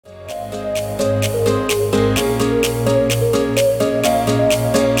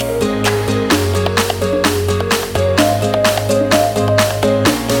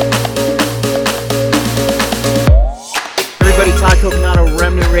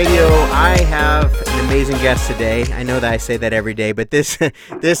amazing guest today. I know that I say that every day, but this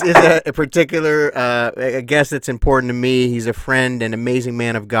this is a particular a guest that's important to me. He's a friend and amazing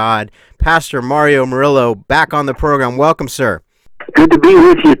man of God. Pastor Mario Murillo, back on the program. Welcome, sir. Good to be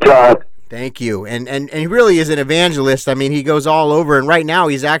with you, Todd. Thank you. And he really is an evangelist. I mean, he goes all over, and right now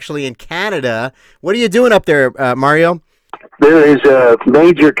he's actually in Canada. What are you doing up there, Mario? There is a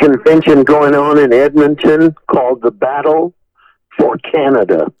major convention going on in Edmonton called the Battle for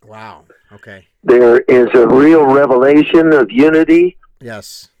Canada. Wow. Okay. There is a real revelation of unity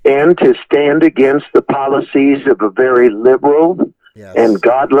Yes. and to stand against the policies of a very liberal Yes. and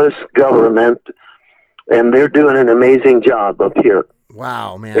godless government, and they're doing an amazing job up here.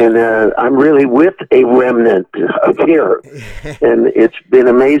 Wow, man. And I'm really with a remnant up here, and it's been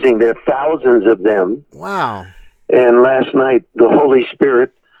amazing. There are thousands of them. Wow. And last night, the Holy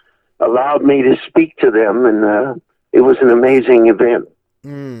Spirit allowed me to speak to them, and it was an amazing event.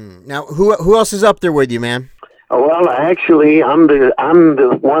 Now, who else is up there with you, man? Well, actually, I'm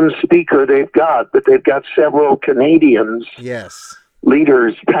the one speaker they've got, but they've got several Canadians, Yes.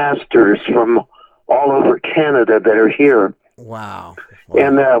 leaders, pastors from all over Canada that are here. Wow.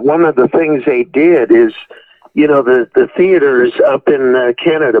 And one of the things they did is, you know, the theaters up in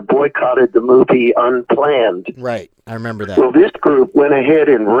Canada boycotted the movie Unplanned. Right. I remember that. Well, this group went ahead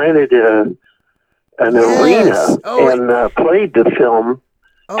and rented an arena and played the film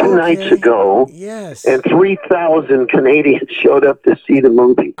two nights ago. Yes. And 3,000 Canadians showed up to see the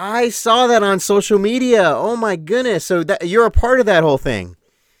movie. I saw that on social media. Oh, my goodness. So you're a part of that whole thing.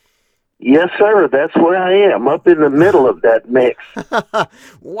 Yes, sir. That's where I am, up in the middle of that mix.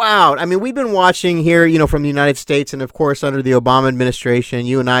 Wow. I mean, we've been watching here, you know, from the United States and, of course, under the Obama administration.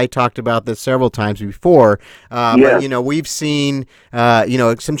 You and I talked about this several times before. Yes. But, you know, we've seen, you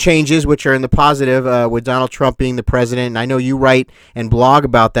know, some changes which are in the positive with Donald Trump being the president. And I know you write and blog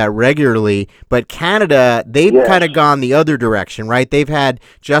about that regularly. But Canada, they've kind of gone the other direction, right? They've had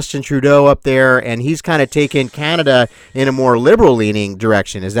Justin Trudeau up there, and he's kind of taken Canada in a more liberal-leaning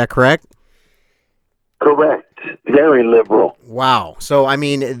direction. Is that correct? Correct. Very liberal. Wow. So I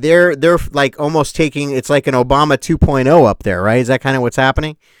mean, they're like almost taking, it's like an Obama 2.0 up there, right? Is that kind of what's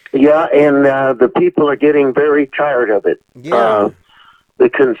happening? Yeah, and the people are getting very tired of it. Yeah. The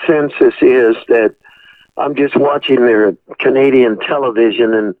consensus is that I'm just watching their Canadian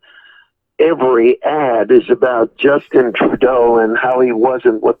television, and every ad is about Justin Trudeau and how he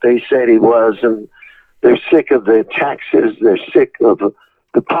wasn't what they said he was, and they're sick of the taxes, they're sick of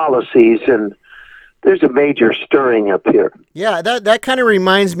the policies, and there's a major stirring up here. Yeah, that kind of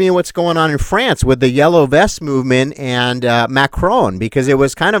reminds me of what's going on in France with the Yellow Vest movement and Macron, because it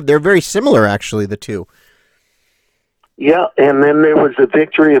was kind of, they're very similar, actually, the two. Yeah, and then there was the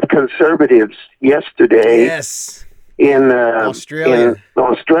victory of conservatives yesterday. Yes. In Australia.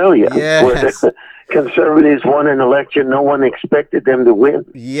 Yes. Where the conservatives won an election no one expected them to win.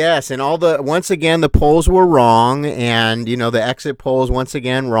 Yes, and once again the polls were wrong, and you know the exit polls once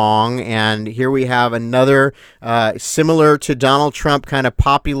again wrong, and here we have another similar to Donald Trump kind of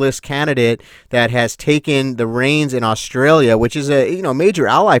populist candidate that has taken the reins in Australia, which is a major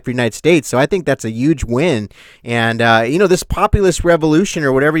ally for the United States. So I think that's a huge win, and this populist revolution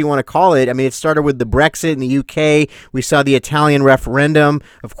or whatever you want to call it. I mean, it started with the Brexit in the UK. We saw the Italian referendum,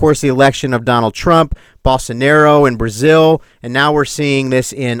 of course, the election of Donald Trump, Bolsonaro in Brazil, and now we're seeing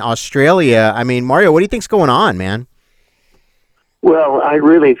this in Australia. I mean, Mario, what do you think's going on, man? Well, I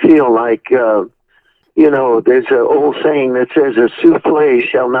really feel like, there's an old saying that says a souffle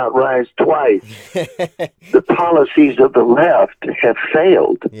shall not rise twice. The policies of the left have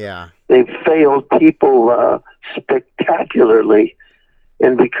failed. Yeah. They've failed people spectacularly.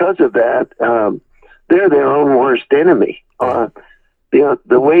 And because of that, they're their own worst enemy.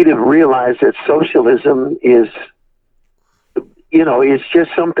 The way to realize that socialism is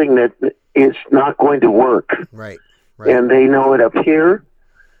just something that is not going to work. Right. And they know it up here.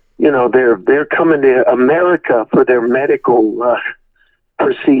 They're coming to America for their medical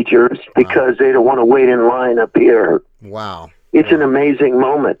procedures because they don't want to wait in line up here. Wow. It's an amazing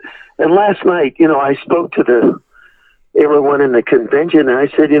moment. And last night, I spoke to everyone in the convention, and I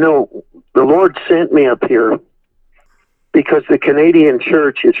said, the Lord sent me up here because the Canadian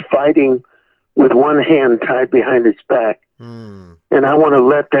church is fighting with one hand tied behind its back. And I want to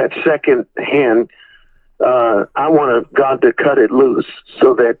let that second hand, I want God to cut it loose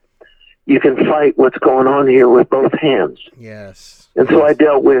so that you can fight what's going on here with both hands. Yes. And so I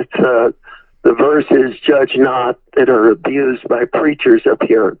dealt with the verses, judge not, that are abused by preachers up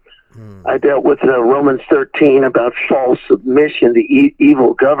here. I dealt with Romans 13 about false submission to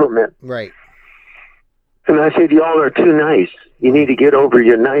evil government. Right. And I said, y'all are too nice. You need to get over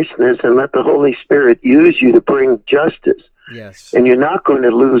your niceness and let the Holy Spirit use you to bring justice. Yes. And you're not going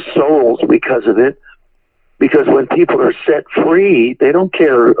to lose souls because of it. Because when people are set free, they don't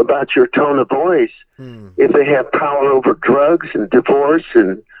care about your tone of voice. If they have power over drugs and divorce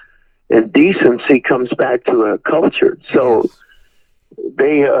and decency comes back to a culture. So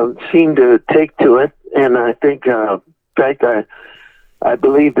they seem to take to it. And I think, in fact, I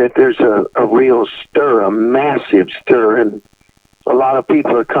believe that there's a real stir, a massive stir, and a lot of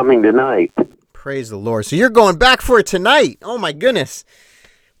people are coming tonight. Praise the Lord. So you're going back for it tonight. Oh, my goodness.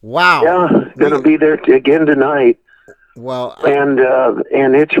 Wow. Yeah, going to be there again tonight. Well, and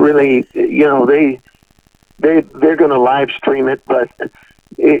it's really, they're going to live stream it, but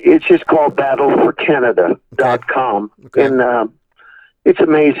it's just called battleforcanada.com. Okay. And it's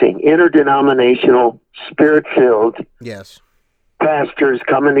amazing. Interdenominational, spirit-filled. Yes. Pastors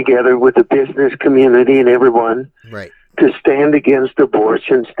coming together with the business community and everyone. Right. To stand against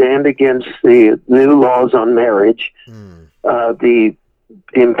abortion, stand against the new laws on marriage, the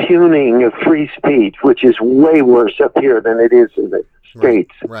impugning of free speech, which is way worse up here than it is in the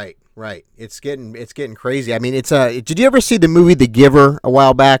States. Right. It's getting crazy. I mean, it's did you ever see the movie The Giver a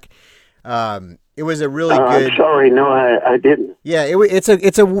while back? It was a really good. I'm sorry, no, I didn't. Yeah, it's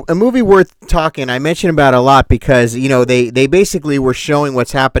a movie worth talking. I mention about it a lot because they basically were showing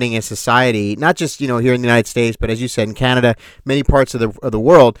what's happening in society, not just here in the United States, but as you said, in Canada, many parts of the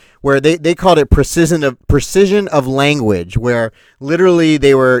world, where they called it precision of language, where literally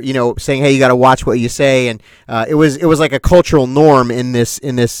they were saying, hey, you got to watch what you say, and it was like a cultural norm in this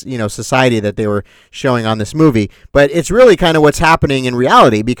society that they were showing on this movie. But it's really kind of what's happening in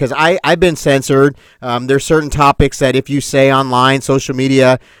reality because I've been censored. There's certain topics that if you say online, social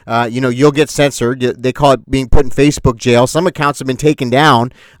media, you'll get censored. They call it being put in Facebook jail. Some accounts have been taken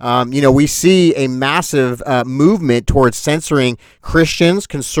down. We see a massive movement towards censoring Christians,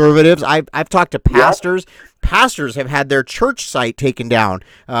 conservatives. I've talked to pastors. Yep. Pastors have had their church site taken down.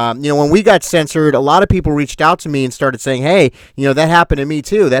 When we got censored, a lot of people reached out to me and started saying, hey, that happened to me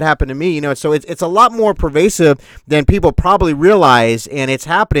too. That happened to me. So it's a lot more pervasive than people probably realize. And it's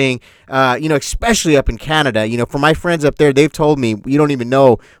happening, especially up in Canada. For my friends up there, they've told me you don't even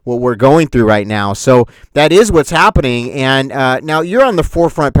know what we're going through right now. So that is what's happening. And now you're on the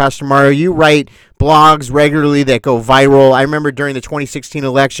forefront, Pastor Mario. You write blogs regularly that go viral. I remember during the 2016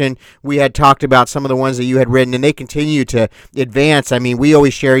 election, we had talked about some of the ones that you had written, and they continue to advance. I mean, we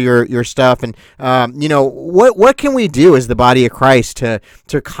always share your stuff, and what can we do as the body of Christ to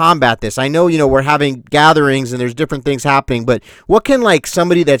combat this? I know we're having gatherings and there's different things happening, but what can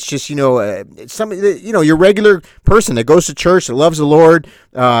somebody that's just your regular person that goes to church, that loves the Lord,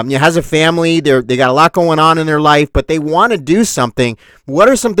 has a family, they got a lot going on in their life, but they want to do something. What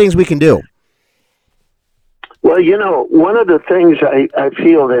are some things we can do? Well, one of the things I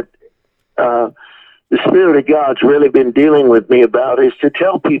feel that the Spirit of God's really been dealing with me about is to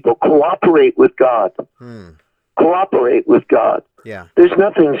tell people, cooperate with God. Cooperate with God. Yeah. There's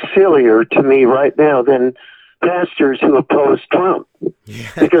nothing sillier to me right now than pastors who oppose Trump. Yeah.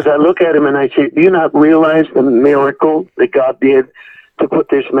 Because I look at him and I say, do you not realize the miracle that God did to put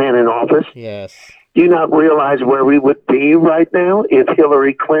this man in office? Yes. Do you not realize where we would be right now if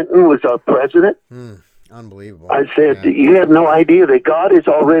Hillary Clinton was our president? Unbelievable. I said, you have no idea that God is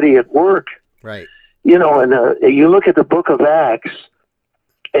already at work. Right. And you look at the book of Acts,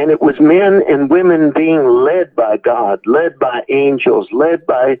 and it was men and women being led by God, led by angels, led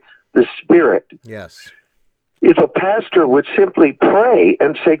by the Spirit. Yes. If a pastor would simply pray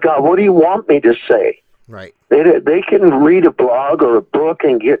and say, God, what do you want me to say? Right. They can read a blog or a book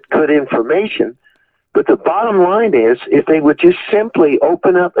and get good information. But the bottom line is, if they would just simply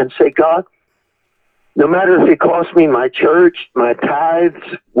open up and say, God, no matter if it costs me my church, my tithes,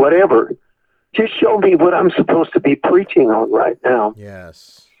 whatever, just show me what I'm supposed to be preaching on right now.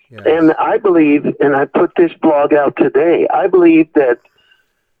 Yes. And I believe, and I put this blog out today, I believe that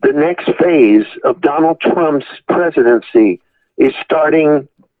the next phase of Donald Trump's presidency is starting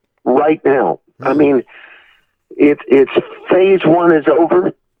right now. I mean, it's phase one is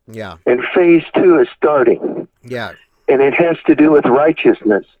over. Yeah. And phase two is starting. Yeah. And it has to do with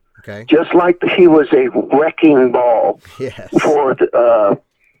righteousness. Okay. Just like he was a wrecking ball for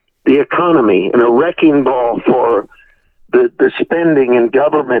the economy and a wrecking ball for the spending in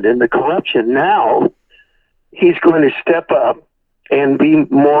government and the corruption. Now he's going to step up and be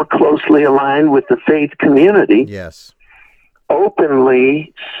more closely aligned with the faith community. Yes.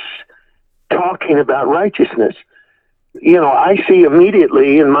 Openly talking about righteousness. I see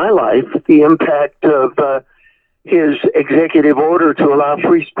immediately in my life the impact of his executive order to allow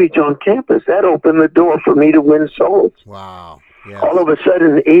free speech on campus. That opened the door for me to win souls. Wow. Yes. All of a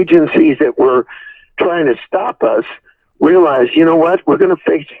sudden, agencies that were trying to stop us realize, you know what, we're going to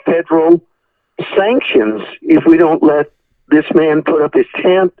face federal sanctions if we don't let this man put up his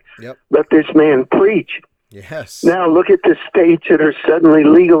tent, Yep. let this man preach. Yes. Now look at the states that are suddenly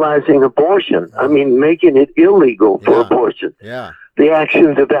legalizing abortion. I mean, making it illegal for Yeah. abortion. Yeah. The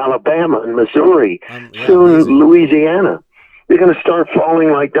actions of Alabama and Missouri, Yeah, soon amazing. Louisiana. They're going to start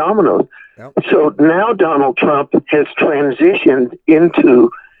falling like dominoes. Yep. So now Donald Trump has transitioned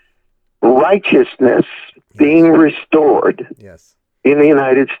into righteousness being restored Yes. in the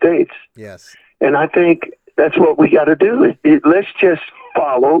United States. Yes. And I think that's what we got to do. Let's just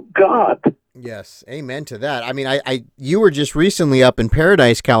follow God. Yes, amen to that. I mean, you were just recently up in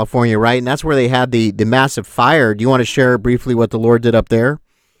Paradise, California, right? And that's where they had the massive fire. Do you want to share briefly what the Lord did up there?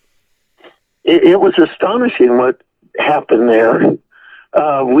 It was astonishing what happened there.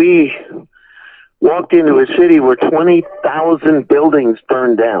 We walked into a city where 20,000 buildings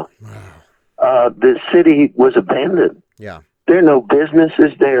burned down. The city was abandoned. Yeah. There are no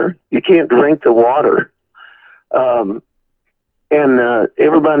businesses there. You can't drink the water. And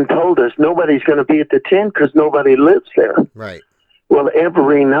everyone told us nobody's going to be at the tent because nobody lives there. Right. Well,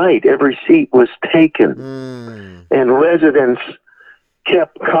 every night, every seat was taken. And residents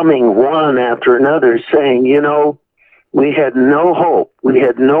kept coming one after another saying, you know, we had no hope. We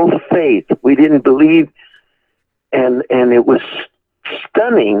had no faith. We didn't believe. And it was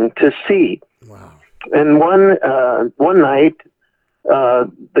stunning to see. Wow. And one night,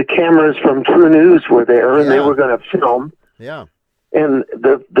 the cameras from True News were there, and they Yeah. were going to film. Yeah. And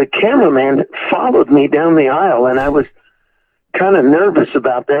the cameraman followed me down the aisle, and I was kind of nervous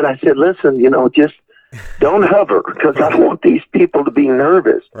about that. I said, listen, you know, just don't hover, because I don't want these people to be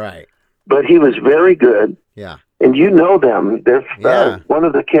nervous. Right. But he was very good. Yeah. And you know them. They're Yeah. one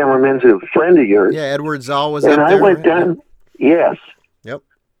of the cameramen's a friend of yours. Yeah, Edward Zoll was And up I there. went right? down, yes. Yep.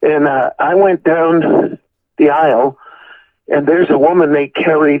 And I went down the aisle, and there's a woman they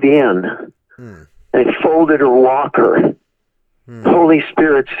carried in. They folded her walker. Holy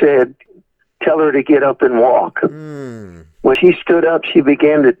Spirit said, tell her to get up and walk. When she stood up, she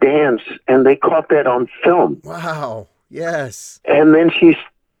began to dance, and they caught that on film. Wow. Yes. And then she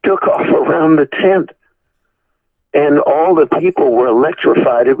took off around the tent, and all the people were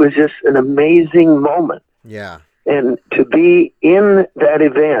electrified. It was just an amazing moment. Yeah. And to be in that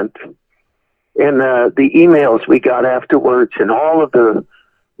event, and the emails we got afterwards, and all of the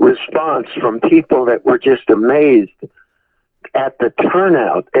response from people that were just amazed at the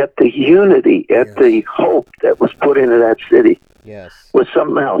turnout, at the unity, at the hope that was put into that city, Yes. was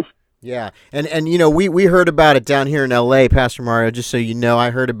something else. Yeah, and you know, we heard about it down here in L.A., Pastor Mario, just so you know.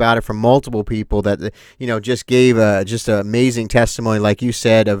 I heard about it from multiple people that, you know, just gave just an amazing testimony, like you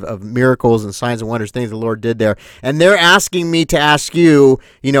said, of miracles and signs and wonders, things the Lord did there. And they're asking me to ask you,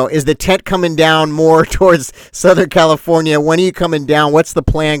 you know, is the tent coming down more towards Southern California? When are you coming down? What's the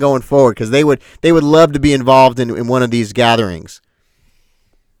plan going forward? Because they would love to be involved in one of these gatherings.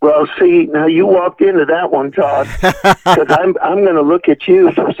 Well, see, now you walked into that one, Todd, because I'm going to look at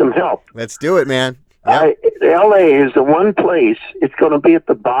you for some help. Let's do it, man. Yep. L.A. is the one place. It's going to be at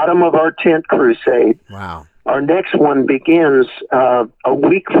the bottom of our tent crusade. Wow. Our next one begins a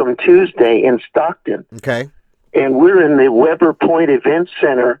week from Tuesday in Stockton. Okay. And we're in the Weber Point Event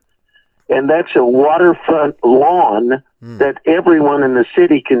Center, and that's a waterfront lawn that everyone in the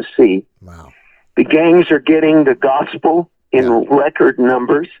city can see. Wow. The gangs are getting the gospel in record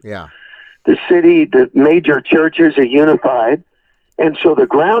numbers. Yeah. The city, the major churches are unified. And so the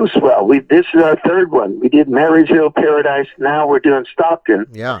groundswell, this is our third one. We did Marysville, Paradise. Now we're doing Stockton.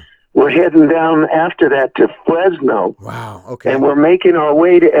 Yeah. We're heading down after that to Fresno. Wow. Okay. And we're making our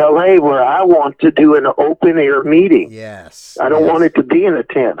way to L.A., where I want to do an open-air meeting. Yes. I don't want it to be in a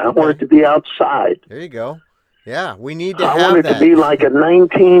tent. I want it to be outside. There you go. Yeah, we need to I have want it that. to be like a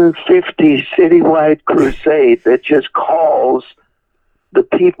 1950s citywide crusade that just calls the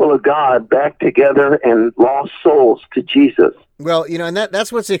people of God back together and lost souls to Jesus. Well, you know, and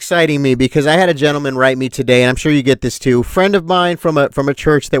that's what's exciting me, because I had a gentleman write me today, and I'm sure you get this too. Friend of mine from a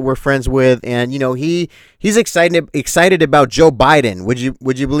church that we're friends with, and you know, he's excited about Joe Biden. Would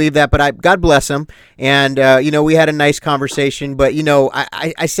you believe that? But God bless him. And you know, we had a nice conversation. But you know,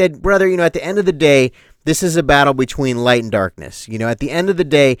 I said, brother, you know, at the end of the day, this is a battle between light and darkness. You know, at the end of the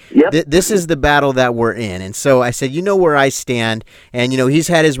day, this is the battle that we're in. And so I said, you know where I stand. And, you know, he's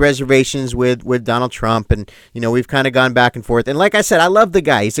had his reservations with Donald Trump. And, you know, we've kind of gone back and forth. And like I said, I love the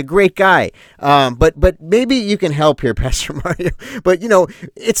guy. He's a great guy. But maybe you can help here, Pastor Mario. But, you know,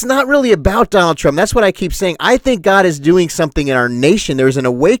 it's not really about Donald Trump. That's what I keep saying. I think God is doing something in our nation. There's an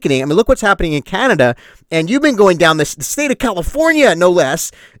awakening. I mean, look what's happening in Canada. and you've been going down the state of California, no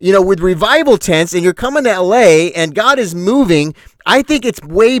less, with revival tents, and you're coming to LA, and God is moving. I think it's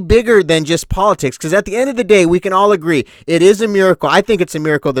way bigger than just politics, because at the end of the day, we can all agree it is a miracle. I think it's a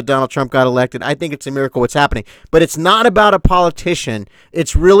miracle that Donald Trump got elected. I think it's a miracle what's happening. But it's not about a politician.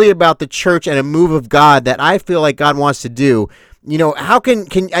 It's really about the church and a move of God that I feel like God wants to do. How can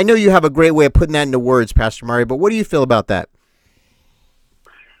I know you have a great way of putting that into words, Pastor Murray, but what do you feel about that?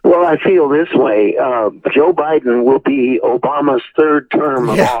 Well, I feel this way. Joe Biden will be Obama's third term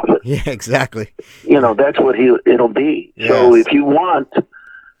of office. Yeah, exactly. That's what it'll be. Yes. So if you want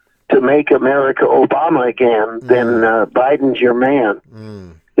to make America Obama again, then Biden's your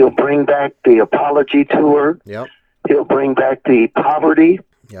man. He'll bring back the apology tour. Yep. He'll bring back the poverty.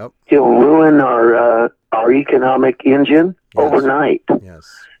 Yep. He'll ruin our economic engine overnight.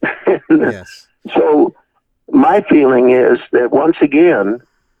 Yes. Yes. So my feeling is that once again,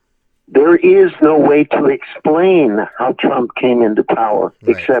 there is no way to explain how Trump came into power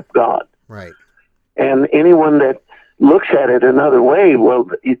except God. Right. And anyone that looks at it another way, well,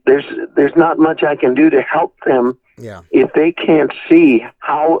 there's not much I can do to help them if they can't see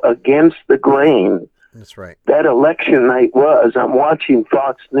how against the grain that's right. that election night was. I'm watching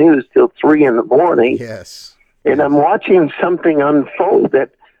Fox News till 3 a.m. Yes. And I'm watching something unfold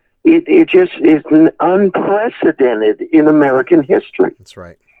that it just is unprecedented in American history. That's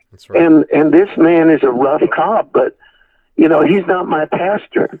right. That's right. And this man is a rough cop, but he's not my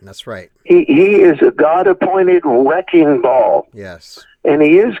pastor. That's right. He is a God-appointed wrecking ball. Yes. And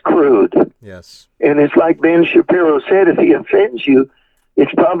he is crude. Yes. And it's like Ben Shapiro said, if he offends you,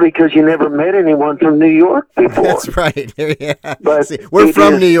 it's probably because you never met anyone from New York before. That's right. Yeah. But see, we're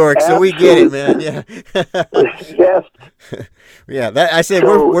from New York, so we get it, man. Yeah. Yes. Yeah. I said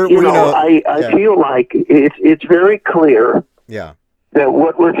so, we're I feel like it's very clear. Yeah. That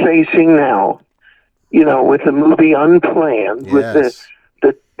what we're facing now, with the movie Unplanned, yes.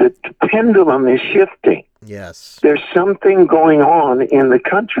 with the pendulum is shifting. Yes. There's something going on in the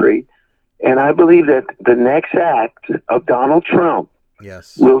country, and I believe that the next act of Donald Trump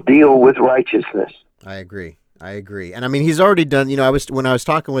will deal with righteousness. I agree. And I mean, he's already done, when I was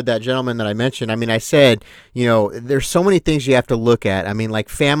talking with that gentleman that I mentioned, I mean, I said, there's so many things you have to look at. I mean, like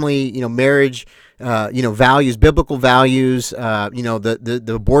family, marriage, values, biblical values,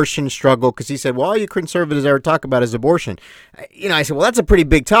 the abortion struggle, because he said, well, all you conservatives ever talk about is abortion. I said, well, that's a pretty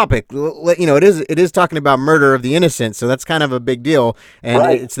big topic. It is talking about murder of the innocent, so that's kind of a big deal,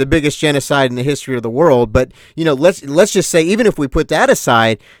 and it's the biggest genocide in the history of the world. But let's just say, even if we put that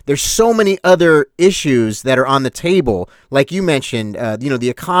aside, there's so many other issues that are on the table, like you mentioned, the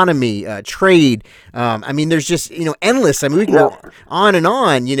economy, trade. I mean, there's just endless. I mean, we can go on,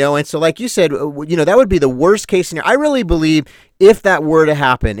 and so like you said. That would be the worst case scenario. I really believe if that were to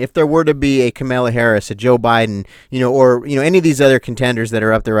happen, if there were to be a Kamala Harris, a Joe Biden, or any of these other contenders that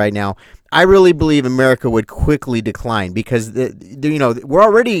are up there right now, I really believe America would quickly decline because, we're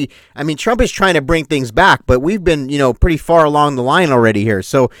already, I mean, Trump is trying to bring things back, but we've been, pretty far along the line already here.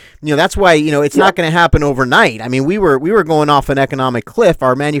 So, that's why, it's not going to happen overnight. I mean, we were going off an economic cliff.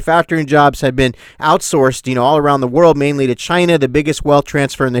 Our manufacturing jobs had been outsourced, all around the world, mainly to China, the biggest wealth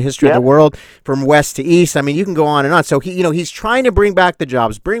transfer in the history of the world, from west to east. I mean, you can go on and on. So, he's trying to bring back the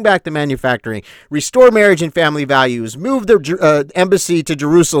jobs, bring back the manufacturing, restore marriage and family values, move the embassy to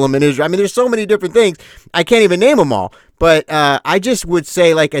Jerusalem and Israel. I mean, there's so many different things. I can't even name them all. But I just would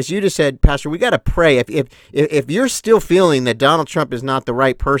say, like, as you just said, Pastor, we got to pray. If you're still feeling that Donald Trump is not the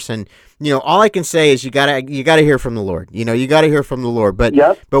right person, all I can say is you gotta hear from the Lord. You got to hear from the Lord. But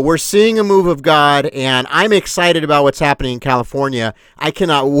we're seeing a move of God, and I'm excited about what's happening in California. I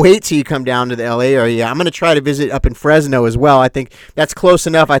cannot wait till you come down to the LA area. I'm going to try to visit up in Fresno as well. I think that's close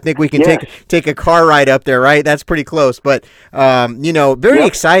enough. I think we can take a car ride up there, right? That's pretty close. But very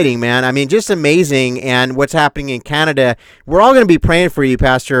exciting, man. I mean, just amazing. And what's happening in Canada. We're all going to be praying for you,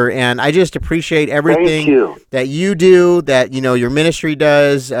 Pastor, and I just appreciate everything that you do, that your ministry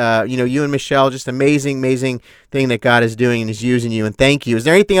does. You and Michelle, just amazing thing that God is doing and is using you. And thank you. Is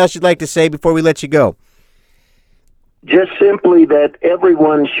there anything else you'd like to say before we let you go? Just simply that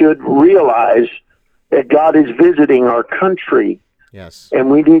everyone should realize that God is visiting our country. Yes.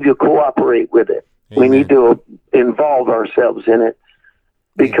 And we need to cooperate with it. Amen. We need to involve ourselves in it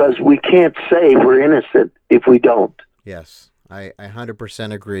because we can't say we're innocent if we don't. Yes, I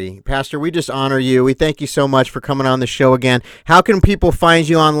 100% agree. Pastor, we just honor you. We thank you so much for coming on the show again. How can people find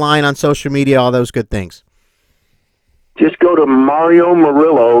you online, on social media, all those good things? Just go to Mario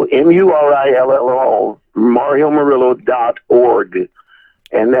Murillo, MURILLO, MarioMurillo.org,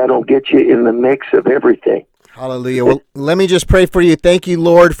 and that'll get you in the mix of everything. Hallelujah. Well, let me just pray for you. Thank you,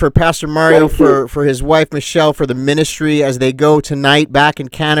 Lord, for Pastor Mario, for his wife, Michelle, for the ministry as they go tonight back in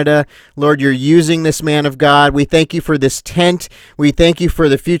Canada. Lord, you're using this man of God. We thank you for this tent. We thank you for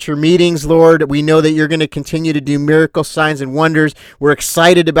the future meetings, Lord. We know that you're going to continue to do miracle signs and wonders. We're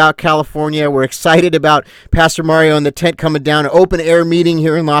excited about California. We're excited about Pastor Mario and the tent coming down, an open air meeting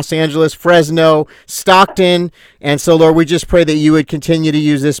here in Los Angeles, Fresno, Stockton. And so, Lord, we just pray that you would continue to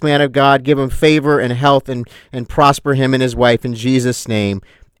use this man of God, give him favor and health and prosper him and his wife in Jesus' name.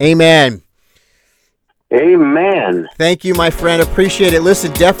 Amen. Amen. Thank you, my friend. Appreciate it.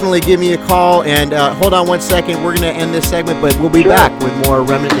 Listen, definitely give me a call. And hold on one second. We're going to end this segment, but we'll be back with more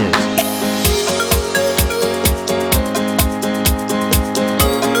Remnant News.